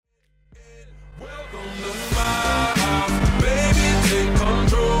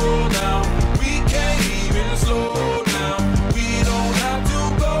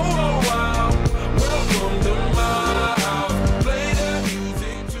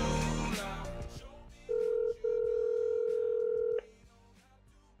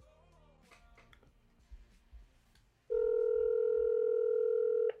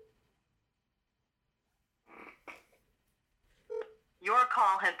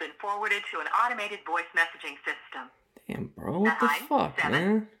call has been forwarded to an automated voice messaging system. Damn, bro, what the fuck,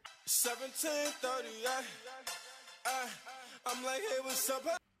 man? 17:30. I'm like, hey, what's up?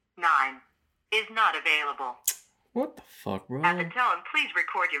 9 is not available. What the fuck, bro? At the tone, please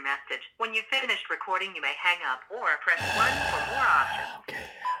record your message. When you've finished recording, you may hang up or press 1 for more options. Okay.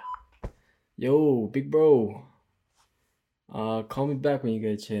 Yo, big bro. Call me back when you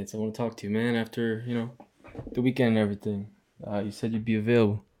get a chance. I want to talk to you, man, after, the weekend and everything. You said you'd be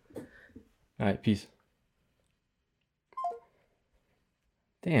available. Alright, peace.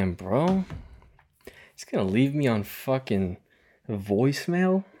 Damn, bro. He's gonna leave me on fucking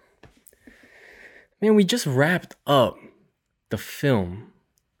voicemail? Man, we just wrapped up the film.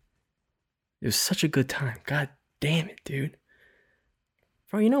 It was such a good time. God damn it, dude.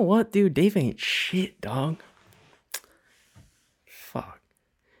 Bro, you know what, dude? Dave ain't shit, dog. Fuck.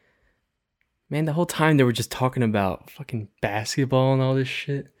 Man, the whole time they were just talking about fucking basketball and all this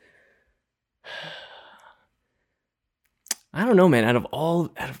shit. I don't know, man. Out of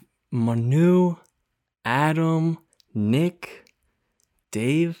Manu, Adam, Nick,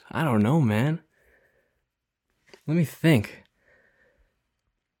 Dave, I don't know, man. Let me think.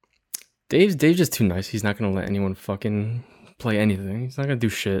 Dave's just too nice. He's not gonna let anyone fucking play anything. He's not gonna do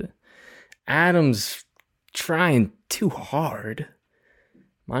shit. Adam's trying too hard.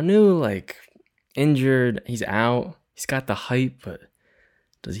 Manu, injured. He's out. He's got the hype, but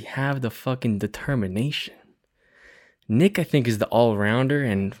does he have the fucking determination? Nick, I think, is the all-rounder,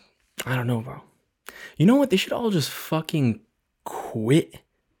 and I don't know, bro. You know what? They should all just fucking quit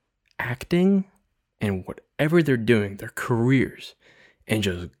acting and whatever they're doing, their careers, and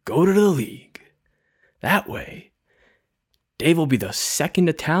just go to the league. That way, Dave will be the second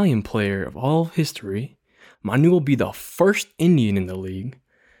Italian player of all history. Manu will be the first Indian in the league.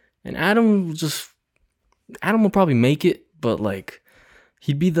 And Adam will probably make it, but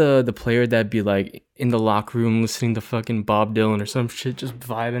he'd be the player that'd be in the locker room listening to fucking Bob Dylan or some shit, just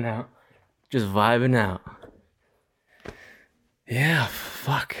vibing out. Yeah,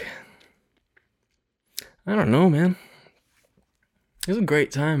 fuck. I don't know, man. It was a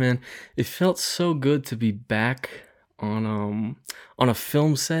great time, man. It felt so good to be back on a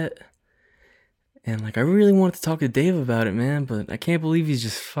film set. And I really wanted to talk to Dave about it, man, but I can't believe he's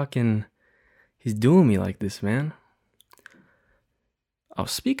just he's doing me like this, man. Oh,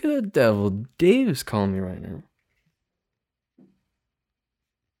 speak of the devil, Dave is calling me right now.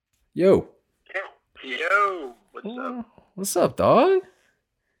 Yo. Yo, what's up? What's up, dog?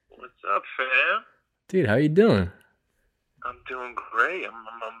 What's up, fam? Dude, how you doing? I'm doing great.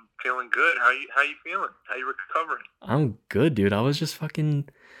 I'm feeling good. How you feeling? How you recovering? I'm good, dude. I was just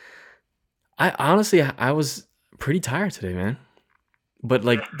I was pretty tired today, man. But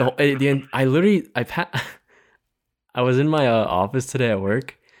I was in my office today at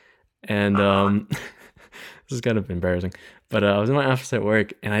work, and this is kind of embarrassing. But I was in my office at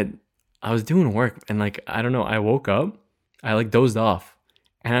work, and I was doing work, and I don't know. I woke up, I dozed off,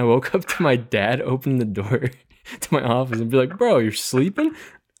 and I woke up to my dad opening the door to my office and be like, "Bro, you're sleeping?"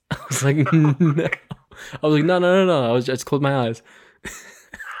 I was like, "No." I was like, "No." I just closed my eyes.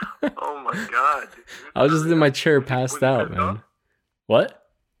 Oh my god! I was just in my chair, passed out, man. Up? What?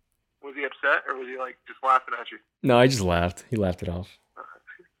 Was he upset, or was he just laughing at you? No, I just laughed. He laughed it off.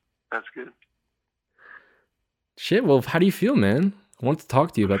 That's good. Shit. Well, how do you feel, man? I want to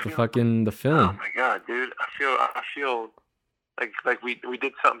talk to you about the film. Oh my god, dude! I feel like we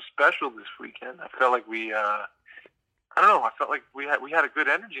did something special this weekend. I felt like we I don't know. I felt like we had a good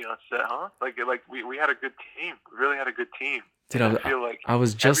energy on set, huh? We had a good team. We really had a good team. Dude, I feel like I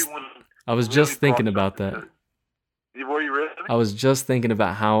was just thinking about that. Were you really? I was just thinking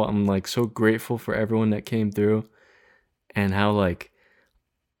about how I'm so grateful for everyone that came through, and how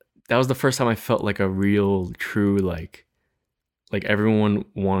that was the first time I felt a real, true everyone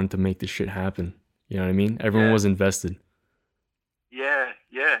wanted to make this shit happen. You know what I mean? Everyone was invested. Yeah,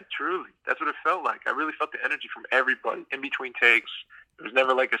 truly. That's what it felt like. I really felt the energy from everybody in between takes. There was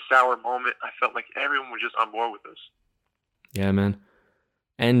never a sour moment. I felt like everyone was just on board with us. Yeah, man.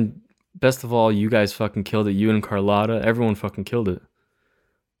 And best of all, you guys fucking killed it. You and Carlotta, everyone fucking killed it.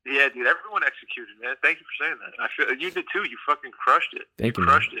 Yeah, dude, everyone executed, man. Thank you for saying that. I feel you did too. You fucking crushed it. Thank you,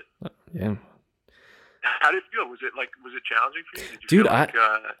 crushed man. it. Yeah. How did it feel? Was it challenging for you? Did you Dude, feel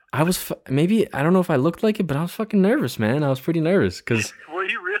I was maybe, I don't know if I looked like it, but I was fucking nervous, man. I was pretty nervous because. Were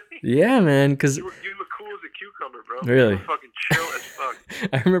you really? Yeah, man. Because you look cool as a cucumber, bro. Really? You were fucking chill as fuck.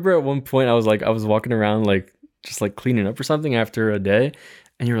 I remember at one point I was walking around just cleaning up or something after a day,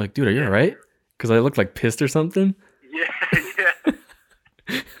 and you were like, "Dude, are you all right?" Because I looked pissed or something. Yeah.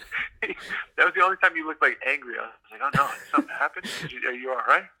 That was the only time you looked like angry. I was like, oh no, something happened. Are you all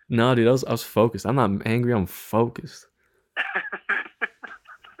right? No, dude, I was focused. I'm not angry. I'm focused.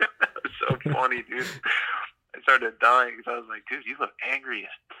 That was so funny, dude. I started dying because I was like, dude, you look angry as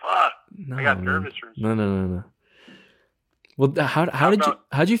fuck. No, I got man. nervous for a second. No. Well,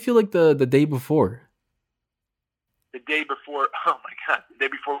 how'd you feel like the day before? The day before, oh my god, the day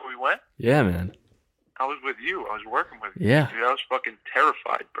before we went, Yeah, man. I was with you. I was working with you. Yeah. Dude, I was fucking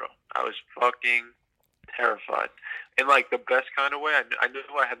terrified, bro. I was fucking terrified. In like the best kind of way. I knew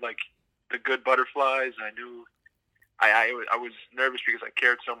I had like the good butterflies. I knew I was nervous because I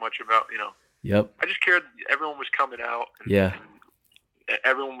cared so much about, Yep. I just cared everyone was coming out. Yeah. And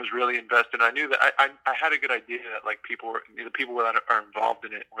everyone was really invested. I knew that I had a good idea that like the people that are involved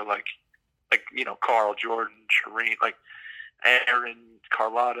in it were like Carl, Jordan, Shireen, like Aaron,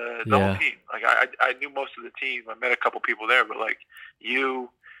 Carlotta, the whole team. Like I knew most of the team. I met a couple people there, but like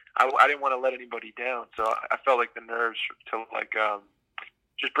I didn't want to let anybody down. So I felt like the nerves to like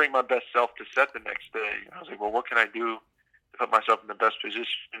just bring my best self to set the next day. I was like, well, what can I do to put myself in the best position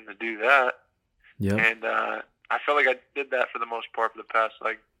to do that? Yeah. And I felt like I did that for the most part for the past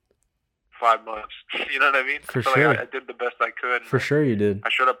like 5 months. You know what I mean? For I felt sure. like I did the best I could. For sure you did. I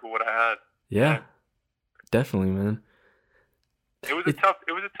showed up with what I had. Yeah. Definitely, man. It was a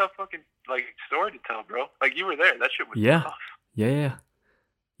tough fucking like story to tell, bro. Like you were there. That shit was tough. Yeah.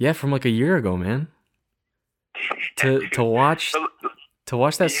 Yeah, from like a year ago, man. To watch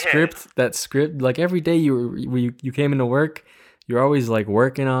that script, like every day you came into work, you're always like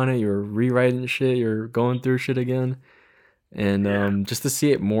working on it, you're rewriting shit, you're going through shit again. And just to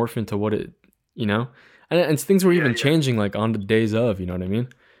see it morph into what it, and things were even changing like on the days of, you know what I mean?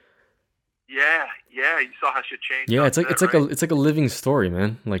 Yeah, you saw how shit changed. Yeah, it's like a living story,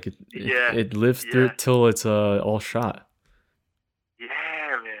 man. Like it lives through it till it's all shot. Yeah,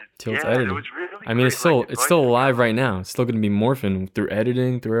 man. Till it's edited. It was really I mean, it's still alive right now. It's still going to be morphing through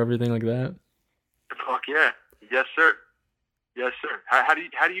editing, through everything like that. Fuck yeah, yes sir. How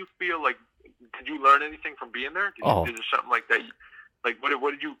do you feel? Like, did you learn anything from being there? Is there something like that? Like,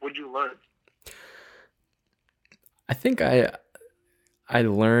 what did you learn? I think I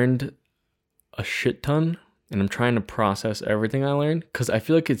learned a shit ton, and I'm trying to process everything I learned because I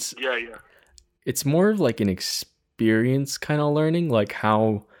feel like it's more of like an experience kind of learning, like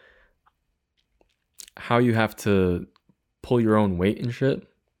how you have to pull your own weight and shit,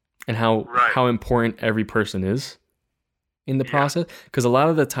 and how important every person is in the process. Because a lot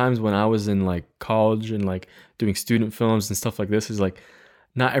of the times when I was in like college and like doing student films and stuff like this, is like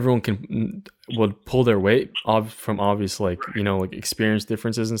not everyone would pull their weight from obvious like like experience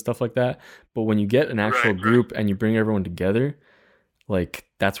differences and stuff like that. But when you get an actual group and you bring everyone together, like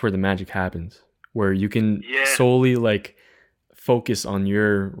that's where the magic happens, where you can solely like focus on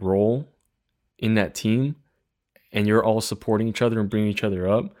your role in that team, and you're all supporting each other and bringing each other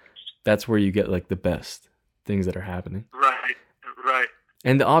up. That's where you get like the best things that are happening. Right.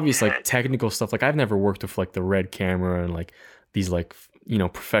 And the obvious like technical stuff, like I've never worked with like the red camera and like these like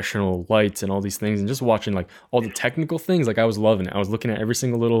professional lights and all these things, and just watching like all the technical things, like I was loving it. I was looking at every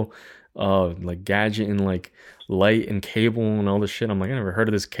single little like gadget and like light and cable and all this shit. I'm like, I never heard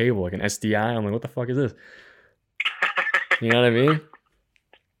of this cable, like an SDI. I'm like, what the fuck is this? You know what I mean?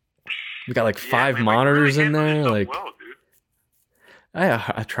 We got like 5 monitors in there. Like, well, dude.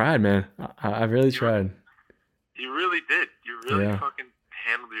 I tried, man. I really tried. You really did. You really fucking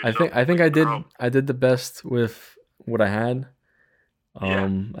handled yourself. I think I did the best with what I had.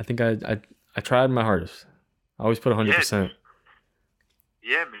 I think I tried my hardest. I always put 100%.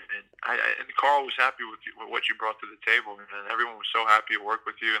 Yeah, man. And Carl was happy with what you brought to the table, and everyone was so happy to work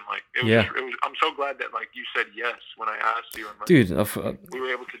with you. And like, it was. I'm so glad that like you said yes when I asked you, and like, dude, we were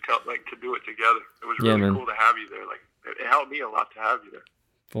able to do it together. It was really cool to have you there. Like, it helped me a lot to have you there.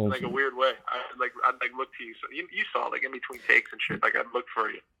 In like a weird way. I'd look to you. So you saw like in between takes and shit. Like I'd look for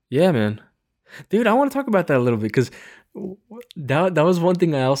you. Yeah, man. Dude, I want to talk about that a little bit, because that was one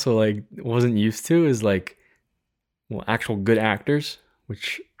thing I also like wasn't used to, is like, well, actual good actors,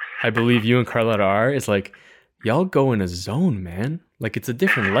 which I believe you and Carlotta are. It's like, y'all go in a zone, man. Like it's a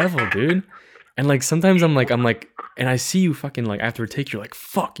different level, dude. And like sometimes I'm like, and I see you fucking like after a take, you're like,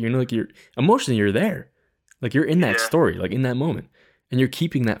 fuck, like you're emotionally, you're there, like you're in that story, like in that moment, and you're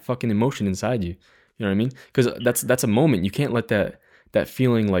keeping that fucking emotion inside you. You know what I mean? Because that's a moment. You can't let that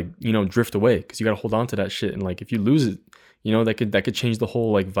feeling like drift away, because you got to hold on to that shit. And like if you lose it, that could change the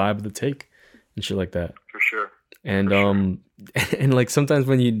whole like vibe of the take and shit like that. For sure. And and like sometimes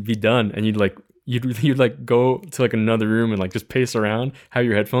when you'd be done and you'd you'd like go to like another room and like just pace around, have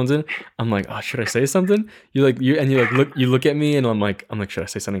your headphones in. I'm like, oh, should I say something? You look at me and I'm like, should I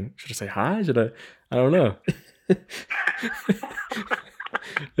say something? Should I say hi? I don't know.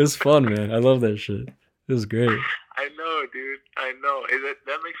 It was fun, man. I love that shit. It was great. I know, dude. I know.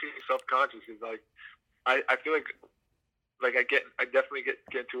 That makes me self-conscious. Is like, I feel like I definitely get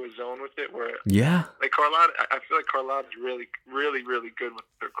into a zone with it where like Carlotta. I feel like Carlotta's really, really, really good with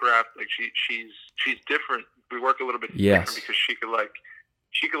her craft. Like she's different. We work a little bit different because she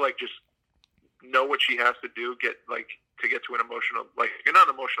could just know what she has to do. To get to an emotional, like not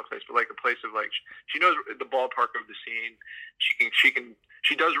an emotional place, but like a place of like she knows the ballpark of the scene.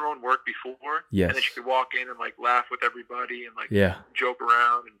 She does her own work before, and then she could walk in and like laugh with everybody and like joke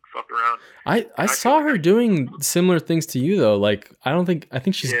around and fuck around. I saw her doing similar things to you though. Like I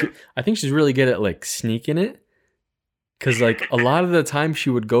think she's I think she's really good at like sneaking it, because like a lot of the time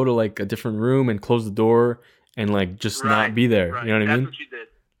she would go to like a different room and close the door and like just not be there. Right. You know what I mean? That's what she did.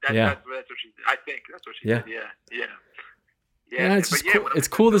 That's what she did. I think that's what she did. Yeah, it's just cool. It's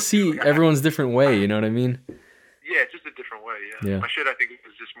cool to see everyone's different way. You know what I mean? Yeah, it's just a different way. Yeah. My shit, I think,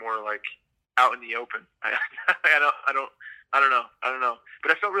 is just more like out in the open. I don't know.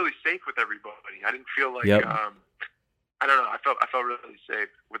 But I felt really safe with everybody. I didn't feel like I don't know. I felt really safe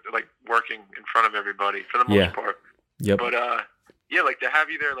with like working in front of everybody for the most part. Yep. But like to have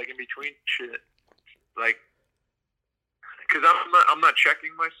you there, like in between shit, like. Because I'm not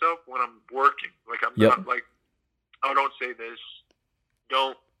checking myself when I'm working. Like I'm not like, oh, don't say this.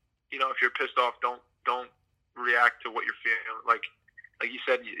 Don't, if you're pissed off, don't react to what you're feeling. Like you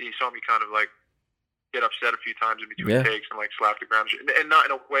said, you saw me kind of like get upset a few times in between takes and like slap the ground and not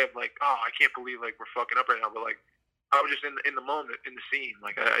in a way of like, oh, I can't believe like we're fucking up right now. But like I was just in the moment, in the scene.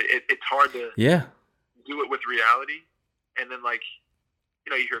 Like it's hard to do it with reality, and then like.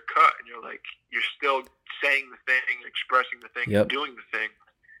 You hear cut and you're like, you're still saying the thing, expressing the thing, and doing the thing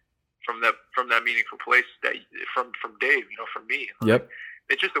from that meaningful place that from Dave, from me. Like,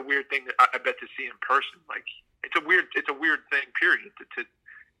 it's just a weird thing that I bet to see in person. Like it's a weird thing, period. To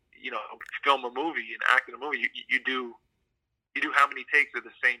film a movie and act in a movie, you do how many takes of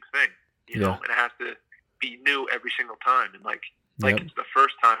the same thing, and it has to be new every single time, and like it's the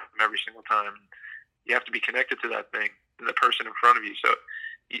first time every single time. You have to be connected to that thing and the person in front of you. So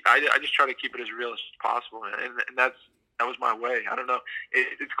I just try to keep it as real as possible, and that was my way. I don't know.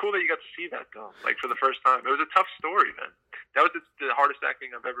 It's cool that you got to see that though, like for the first time. It was a tough story, man. That was the hardest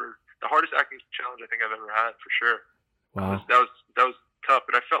acting challenge I think I've ever had, for sure. Wow. That was tough,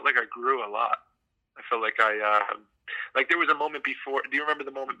 but I felt like I grew a lot. I felt like like there was a moment before. Do you remember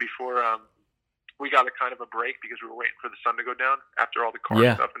the moment before we got a kind of a break because we were waiting for the sun to go down after all the car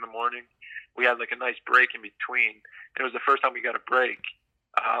stuff in the morning? We had like a nice break in between. It was the first time we got a break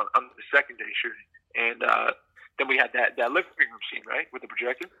on the second day shooting, and then we had that living room scene, right, with the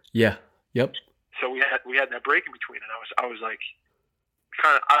projector. Yeah. Yep. So we had that break in between, and I was like,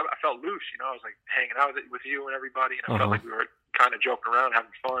 I felt loose, I was like hanging out with you and everybody, and I felt like we were kind of joking around,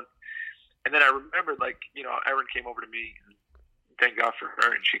 having fun. And then I remembered, like, Erin came over to me, and thank God for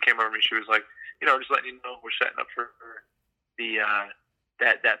her, and she came over to me. She was like, just letting you know we're setting up for the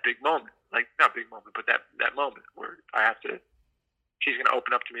that big moment. Like, not big moment, but that moment where she's going to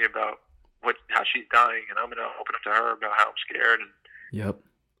open up to me about how she's dying, and I'm going to open up to her about how I'm scared, and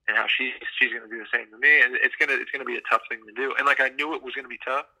how she's going to do the same to me, and it's going to be a tough thing to do. And like, I knew it was going to be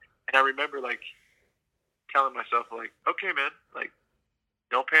tough, and I remember like telling myself like, okay, man, like,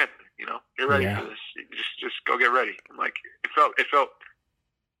 don't panic, you're ready for this. Just go get ready. And like, it felt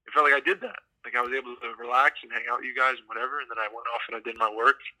like I did that. Like I was able to relax and hang out with you guys and whatever, and then I went off and I did my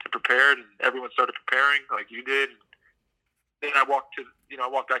work and prepared, and everyone started preparing like you did. And then I walked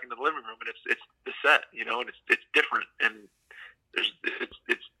back into the living room, and it's the set, and it's different, and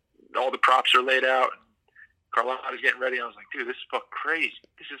it's all the props are laid out, and Carlotta's getting ready. I was like, dude, this is fucking crazy.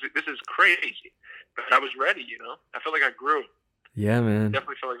 This is crazy. But I was ready, I felt like I grew. Yeah, man.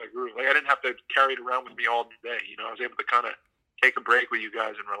 Definitely felt like I grew. Like I didn't have to carry it around with me all day. I was able to kind of take a break with you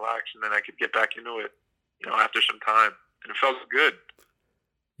guys and relax, and then I could get back into it, after some time, and it felt good.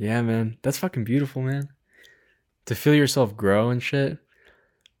 Yeah, man, that's fucking beautiful, man. To feel yourself grow and shit.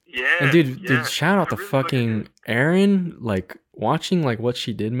 Yeah. And dude, shout out to really fucking Erin, like watching like what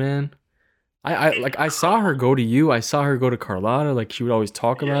she did, man. I saw her go to you. I saw her go to Carlotta. Like she would always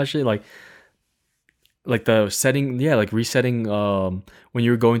talk about shit, like the setting, like resetting. When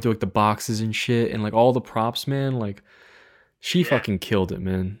you were going through like the boxes and shit, and like all the props, man. Like she fucking killed it,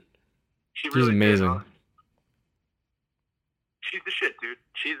 man. She's really amazing. Did, huh? She's the shit, dude.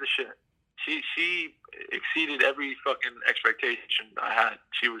 She's the shit. She exceeded every fucking expectation I had.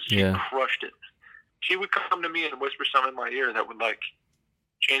 She crushed it. she would come to me and whisper something in my ear that would like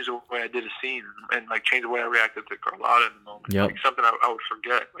change the way I did a scene and like change the way I reacted to Carlotta in the moment. Yep. Like something I would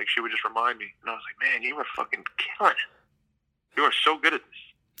forget. Like she would just remind me, and I was like, man, you were fucking killing it. You are so good at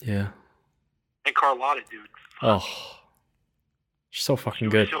this. Yeah. And Carlotta, dude. Oh, she's so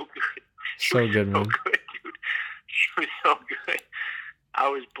fucking She was good. so good. She So was good, so man. good, dude. She was so good. I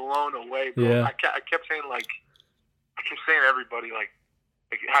was blown away, bro. Yeah. I kept saying to everybody like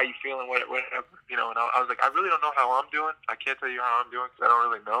how you feeling, whatever, you know. And I was like, I really don't know how I'm doing. I can't tell you how I'm doing because I don't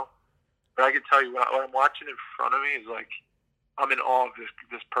really know. But I can tell you what I'm watching in front of me is like I'm in awe of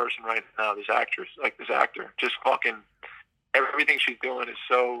this person right now, this actress, like this actor. Just fucking everything she's doing is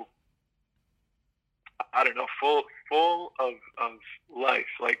so, I don't know, full of life.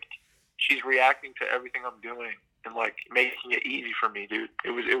 Like she's reacting to everything I'm doing and like making it easy for me, dude.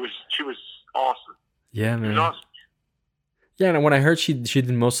 She was awesome. Yeah, She was man. awesome. Yeah, and when I heard she did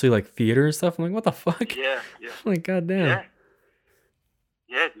mostly like theater and stuff, I'm like, what the fuck? Yeah. I'm like, goddamn.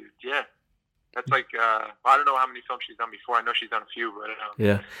 Yeah, dude. Yeah. That's like I don't know how many films she's done before. I know she's done a few, but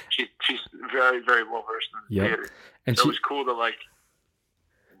Yeah. she's very, very well versed in Yep. theater. And So she, it was cool to like,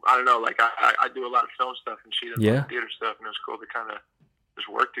 I don't know, like I do a lot of film stuff and she does a lot Yeah. of theater stuff, and it was cool to kind of just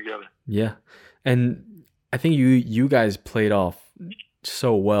work together. yeah. And I think you guys played off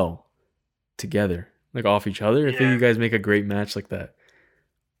so well together, like off each other. I think Yeah. you guys make a great match like that.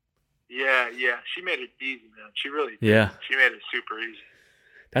 Yeah. She made it easy, man. She really did. Yeah. She made it super easy.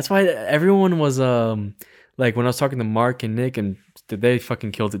 That's why everyone was like when I was talking to Mark and Nick, and they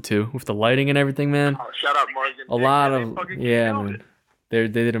fucking killed it too with the lighting and everything, man. Oh, shout out Morgan. A lot They of fucking yeah, killed man. it. They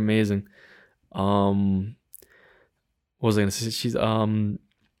did amazing. What was I gonna say? She's fuck.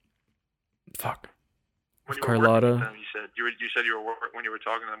 When you were Carlotta. working with them, you said you were when you were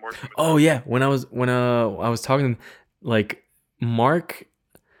talking to them working with Oh them. yeah, when I was talking to them, like Mark,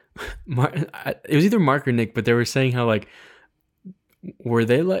 it was either Mark or Nick, but they were saying how like were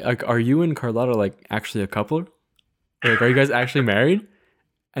they like are you and Carlotta like actually a couple? Like are you guys actually married?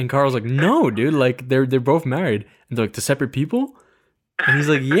 And Carl's like, no, dude, like they're both married. And they're like to separate people? And he's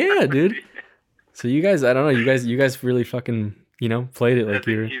like, yeah, dude. So you guys, I don't know, you guys really fucking, played it like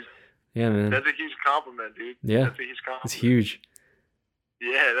you're yeah, man. That's a huge compliment, dude. Yeah. That's a huge compliment. It's huge.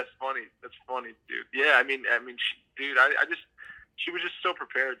 Yeah, that's funny. That's funny, dude. Yeah, I mean, dude, she was just so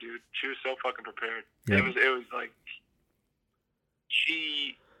prepared, dude. She was so fucking prepared. Yeah. It was like,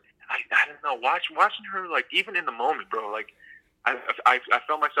 I don't know, watching her, like, even in the moment, bro, like, I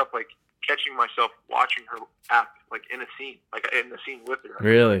felt myself, like, catching myself watching her act, like, in a scene with her.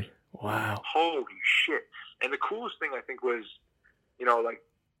 Really? Wow. Holy shit. And the coolest thing, I think, was, like,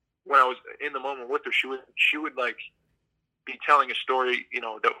 when I was in the moment with her, she would like, be telling a story,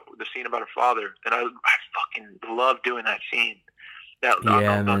 the scene about her father, and I fucking love doing that scene.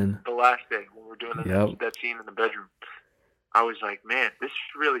 Man. The last day when we were doing that scene in the bedroom, I was like, man, this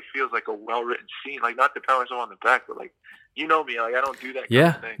really feels like a well-written scene. Like, not to pat myself on the back, but like, you know me, like I don't do that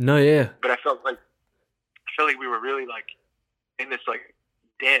kind of thing. No, yeah. But I felt like we were really like in this like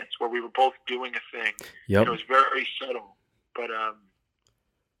dance where we were both doing a thing. Yep. And it was very subtle, but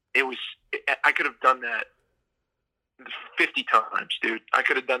I could have done that 50 times, dude. I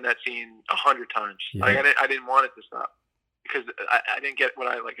could have done that scene 100 times. Yeah. Like I didn't want it to stop because I didn't get what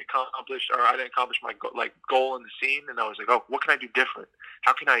I like accomplished, or I didn't accomplish my goal in the scene. And I was like, oh, what can I do different?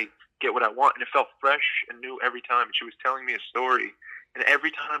 How can I get what I want? And it felt fresh and new every time. And she was telling me a story, and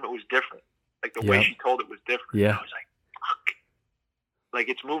every time it was different. Like the way she told it was different. Yeah. And I was like, fuck. Like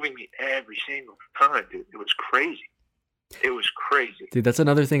it's moving me every single time, dude. It was crazy. It was crazy. Dude, that's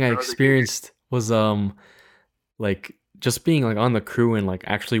another thing I experienced was like just being like on the crew and like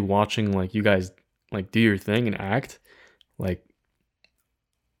actually watching like you guys like do your thing and act. Like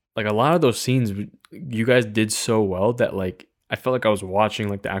a lot of those scenes you guys did so well that like I felt like I was watching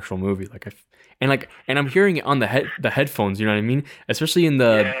like the actual movie. And I'm hearing it on the headphones, you know what I mean? Especially in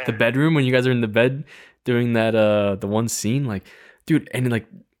the bedroom when you guys are in the bed doing that the one scene, like dude, and like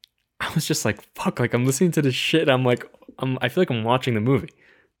I was just like fuck, like I'm listening to this shit, I feel like I'm watching the movie.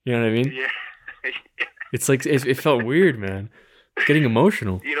 You know what I mean? Yeah. It's like it felt weird, man. Getting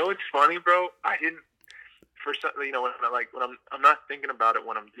emotional. You know what's funny, bro? I didn't for some, when I'm not thinking about it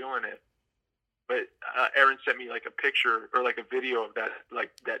when I'm doing it. But Erin sent me like a picture or like a video of that,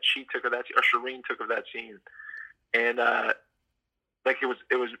 like that she took of that, or Shireen took of that scene, and like it was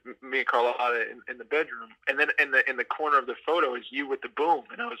me and Carlotta in the bedroom, and then in the corner of the photo is you with the boom,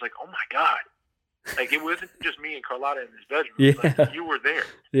 and I was like, oh my god, like it wasn't just me and Carlotta in this bedroom, Yeah. like, you were there,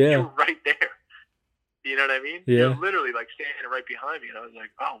 Yeah. you were right there. You know what I mean? Yeah. You were literally like standing right behind me, and I was like,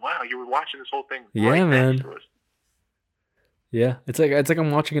 oh wow, you were watching this whole thing. Yeah, right man. next to us. Yeah, it's like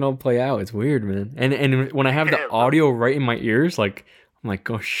I'm watching it all play out. It's weird, man. And when I have the Yeah, bro. audio right in my ears, like I'm like,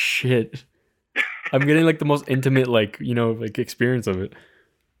 oh shit, I'm getting like the most intimate, like like experience of it.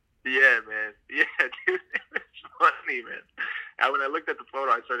 Yeah, man. Yeah, dude. It's funny, man. And when I looked at the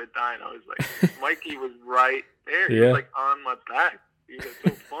photo, I started dying. I was like, Mikey was right there. He Yeah. was like on my back. He was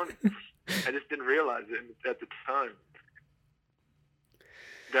so funny. I just didn't realize it at the time.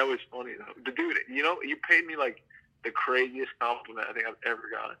 That was funny though. The dude, you paid me like the craziest compliment I think I've ever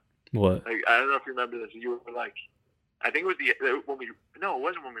gotten. What? Like, I don't know if you remember this. You were like, I think it was it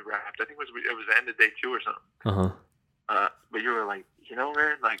wasn't when we wrapped. I think it was the end of day 2 or something. But you were like,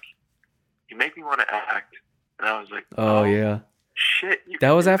 man, like, you make me want to act. And I was like, Oh yeah, shit. You that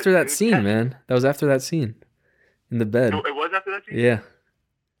can was do after this, that dude. scene, man. That was after that scene in the bed. It was after that scene? Yeah.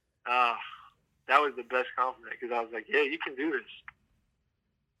 That was the best compliment because I was like, yeah, you can do this.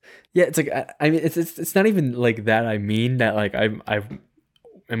 Yeah, it's like I mean, it's not even like that. I mean that like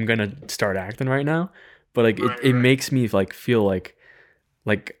I'm gonna start acting right now, but like Right, it right. makes me like feel like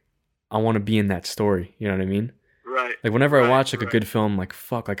I want to be in that story. You know what I mean? Right. Like whenever I Right, watch like a right. good film, like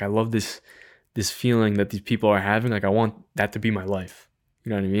fuck, like I love this feeling that these people are having. Like I want that to be my life.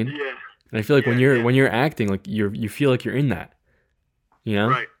 You know what I mean? Yeah. And I feel like when Yeah, you're yeah. acting, like you feel like you're in that. You know?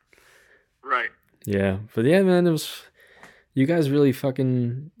 Right. Right. Yeah, but yeah, man, it was. You guys really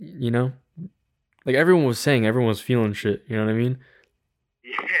fucking, like everyone was saying, everyone was feeling shit. You know what I mean?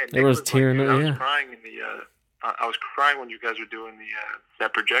 Yeah. Nick Everyone's was tearing dude, up, I was yeah. crying in the. I was crying when you guys were doing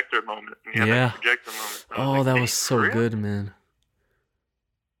that projector moment. Yeah. Yeah. That projector moment. I Oh, like, that "Hey, was for so real?" good, man.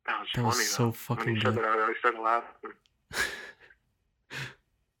 That was That funny. was so though. fucking when he said good. that, I started laughing.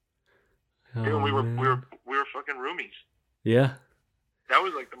 Oh, Dude, we man. were fucking roomies. Yeah, That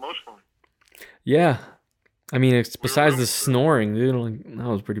was like the most fun. yeah. I mean, it's besides the roomies, bro. snoring, dude. Like that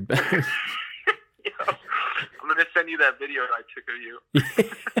was pretty bad. I'm gonna send you that video I took of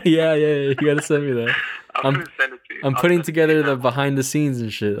you. yeah. You gotta send me that. I'm gonna send it to you. I'm I'll putting send it to together you the now. behind the scenes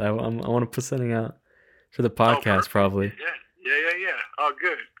and shit. I want to put something out for the Oh, podcast, perfect. probably. Yeah. Oh,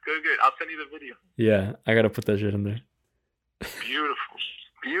 good. I'll send you the video. Yeah, I gotta put that shit in there.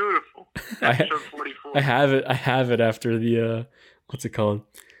 Beautiful. I- Episode 44. I have it after the what's it called?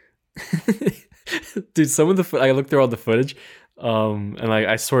 Dude, some of the I looked through all the footage, and like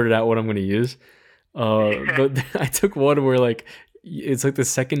I sorted out what I'm gonna use. But I took one where like it's like the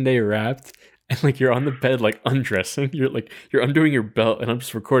second day wrapped, and like you're on the bed like undressing. You're undoing your belt, and I'm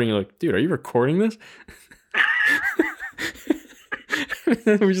just recording. You're like, dude, are you recording this?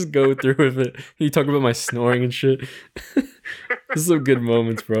 We just go through with it. You talk about my snoring and shit. This is some good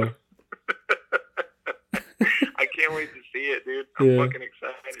moments, bro. I can't wait to see it, dude. I'm Yeah. fucking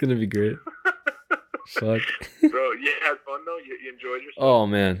excited. It's gonna be great. Fuck. Bro, you had fun though? You enjoyed yourself? Oh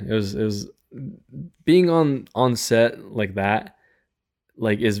man, it was being on set like that,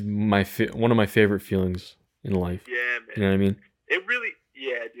 like is one of my favorite feelings in life. Yeah, man. You know what I mean? It really,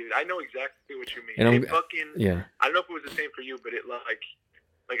 yeah, dude. I know exactly what you mean. And I'm- It fucking, Yeah, I don't know if it was the same for you, but it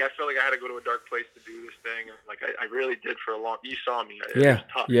like I felt like I had to go to a dark place to do this thing. And like I really did for a long. You saw me. It yeah, was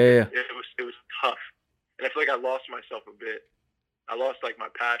tough. yeah. It was tough, and I feel like I lost myself a bit. I lost like my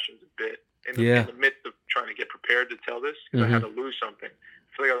passions a bit in the midst of trying to get prepared to tell this because I had to lose something. I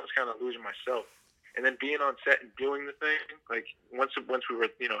feel like I was kind of losing myself, and then being on set and doing the thing. Like once we were,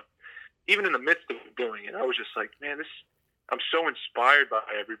 even in the midst of doing it, I was just like, man, I'm so inspired by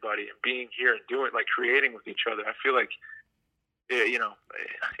everybody and being here and doing like creating with each other. I feel like.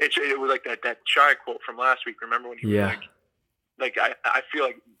 It was like that Shy quote from last week. Remember when he was like I feel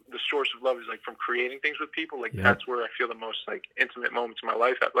like the source of love is like from creating things with people. Like that's where I feel the most like intimate moments in my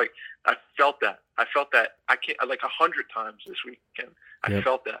life. Like I felt that. I can't like 100 times this weekend. I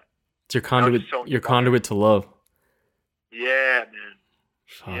felt that. It's your conduit. so Your inspired. conduit to love. Yeah, man.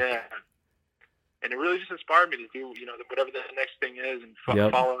 Fuck. Yeah. And it really just inspired me to do, whatever the next thing is and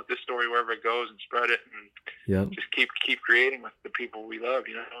follow this story wherever it goes and spread it and Yep. just keep creating with the people we love,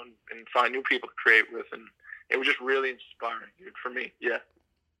 and find new people to create with. And it was just really inspiring, dude, for me. Yeah.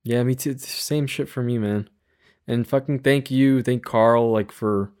 Yeah, me too. It's the same shit for me, man. And fucking thank Carl, like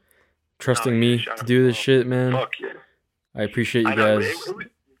for trusting me shout to out do to this Carl. shit, man. Fuck yeah. I appreciate you I know, guys.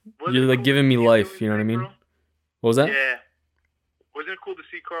 was You're it like cool giving to me see him life. do his You know what I thing, mean? bro? What was that? Yeah. Wasn't it cool to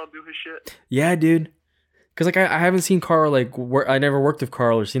see Carl do his shit? Yeah, dude. Cause like I haven't seen Carl like I never worked with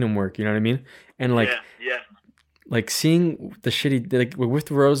Carl or seen him work. You know what I mean? And like yeah. like seeing the shit he did like with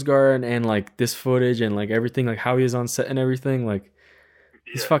Rose Garden and like this footage and like everything, like how he is on set and everything, like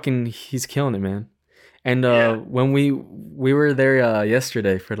he's killing it, man. And when we were there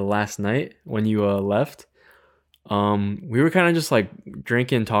yesterday for the last night when you left, we were kind of just like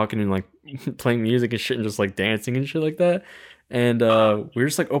drinking, talking, and like playing music and shit and just like dancing and shit like that. And we were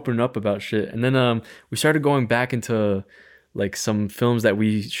just like opening up about shit. And then we started going back into like some films that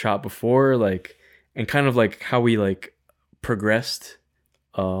we shot before, like, and kind of like how we like progressed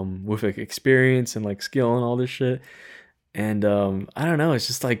with like experience and like skill and all this shit. And I don't know, it's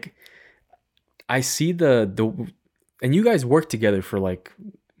just like I see the and you guys work together for like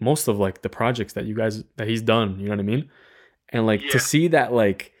most of like the projects that he's done, you know what I mean? And like to see that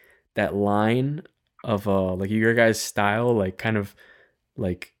like that line of like your guys' style like kind of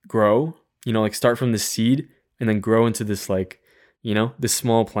like grow, you know, like start from the seed and then grow into this like, you know, this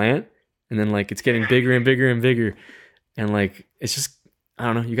small plant, and then like it's getting bigger and bigger and bigger, and like it's just, I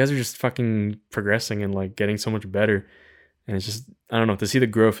don't know, you guys are just fucking progressing and like getting so much better, and it's just, I don't know, to see the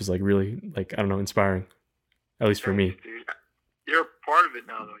growth is like really like, I don't know, inspiring, at least for me. Dude, you're a part of it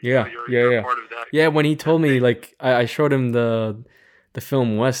now, though. Yeah, you're a part of that. Yeah, when he told me, like, I showed him the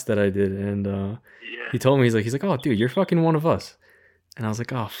film West that I did, and he told me, he's like, oh, dude, you're fucking one of us. And I was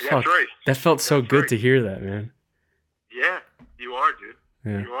like, oh, fuck. That's right. That felt so good to hear that, man. Yeah, you are, dude.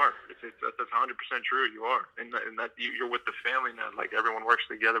 Yeah. You are. That's 100% true. You are. And that you're with the family now. Like, everyone works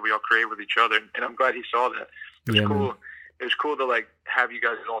together. We all create with each other. And I'm glad he saw that. It was cool. Man. It was cool to, like, have you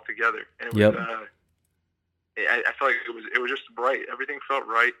guys all together. And it was, I felt like it was just right. Everything felt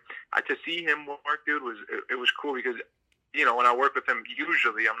right. To see him work, dude, it was cool because, you know, when I work with him,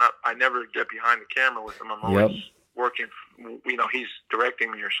 usually I never get behind the camera with him. I'm always working, you know, he's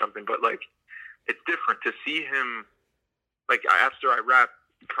directing me or something. But like, it's different to see him. Like, after I wrapped,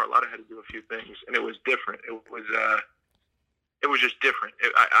 Carlotta had to do a few things, and it was different. It was just different.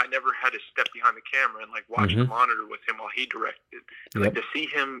 I never had to step behind the camera and like watch the monitor with him while he directed. Like, to see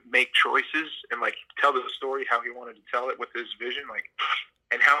him make choices and like tell the story how he wanted to tell it with his vision, like,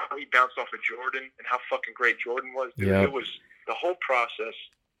 and how he bounced off of Jordan and how fucking great Jordan was. Dude, it was the whole process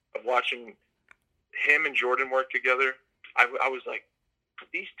of watching him and Jordan work together. I was like,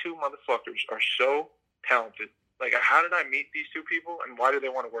 these two motherfuckers are so talented. Like, how did I meet these two people, and why do they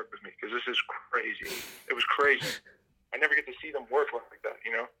want to work with me? Because this is crazy. It was crazy. I never get to see them work like that,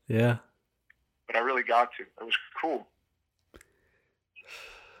 you know? Yeah. But I really got to. It was cool.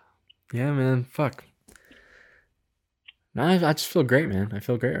 Yeah, man. Fuck. No, I just feel great, man. I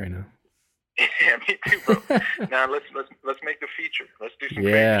feel great right now. Yeah, me too, bro. Now let's make the feature. Let's do some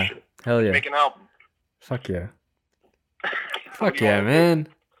crazy shit. Hell yeah. Make an album. Fuck yeah. Fuck yeah, man.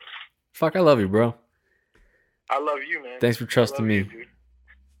 Fuck, I love you, bro. I love you, man. Thanks for trusting me. You, dude.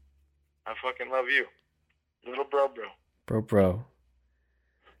 I fucking love you. Little bro. Bro.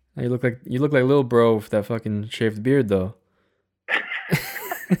 Now you look like little bro with that fucking shaved beard, though.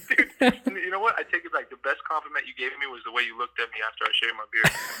 Dude, you know what? I take it back. The best compliment you gave me was the way you looked at me after I shaved my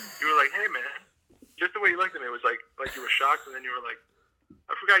beard. You were like, "Hey, man," just the way you looked at me. It was like you were shocked, and then you were like,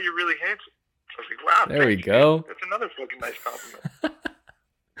 "I forgot you're really handsome." I was like, "Wow." There we go. That's another fucking nice compliment.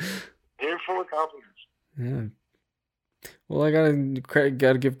 You're full of compliments. Yeah. Well, I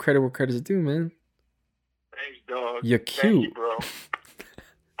gotta give credit where credit's due, man. Thanks, dog. You're cute. Thank you, bro.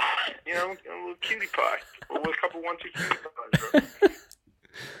 You know, a little cutie pie. With a couple 1-2 cutie pies, bro.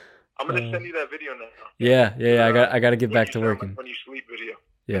 I'm gonna send you that video now. Yeah. I gotta get back to working. When you sleep video.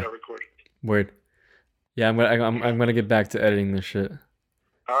 Yeah. That I recorded. Word. Yeah, I'm gonna get back to editing this shit.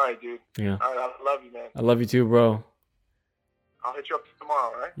 All right, dude. Yeah. All right, I love you, man. I love you too, bro. I'll hit you up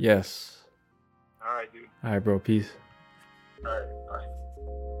tomorrow, all right? Yes. All right, dude. All right, bro. Peace. All right, bye.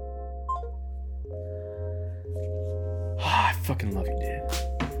 I fucking love you, dude.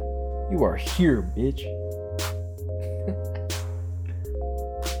 You are here, bitch.